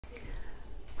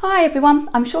Hi everyone,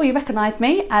 I'm sure you recognise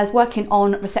me as working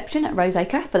on reception at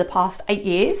Roseacre for the past 8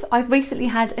 years. I've recently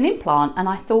had an implant and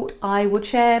I thought I would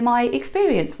share my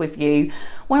experience with you.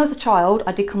 When I was a child,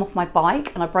 I did come off my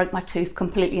bike and I broke my tooth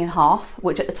completely in half,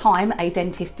 which at the time a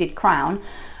dentist did crown.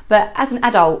 But as an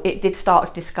adult, it did start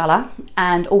to discolour,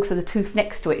 and also the tooth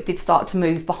next to it did start to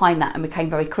move behind that and became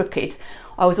very crooked.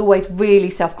 I was always really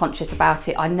self-conscious about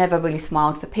it. I never really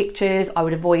smiled for pictures. I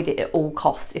would avoid it at all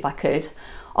costs if I could.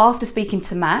 After speaking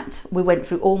to Matt, we went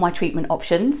through all my treatment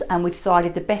options and we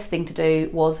decided the best thing to do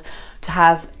was to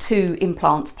have 2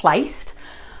 implants placed.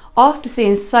 After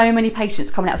seeing so many patients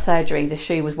coming out of surgery, the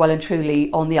shoe was well and truly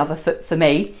on the other foot for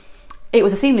me. It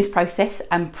was a seamless process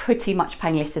and pretty much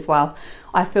painless as well.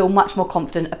 I feel much more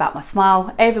confident about my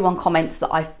smile. Everyone comments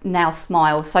that I now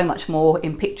smile so much more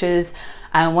in pictures,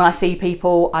 and when I see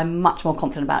people, I'm much more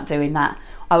confident about doing that.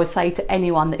 I would say to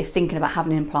anyone that is thinking about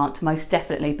having an implant to most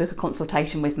definitely book a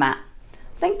consultation with Matt.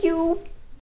 Thank you.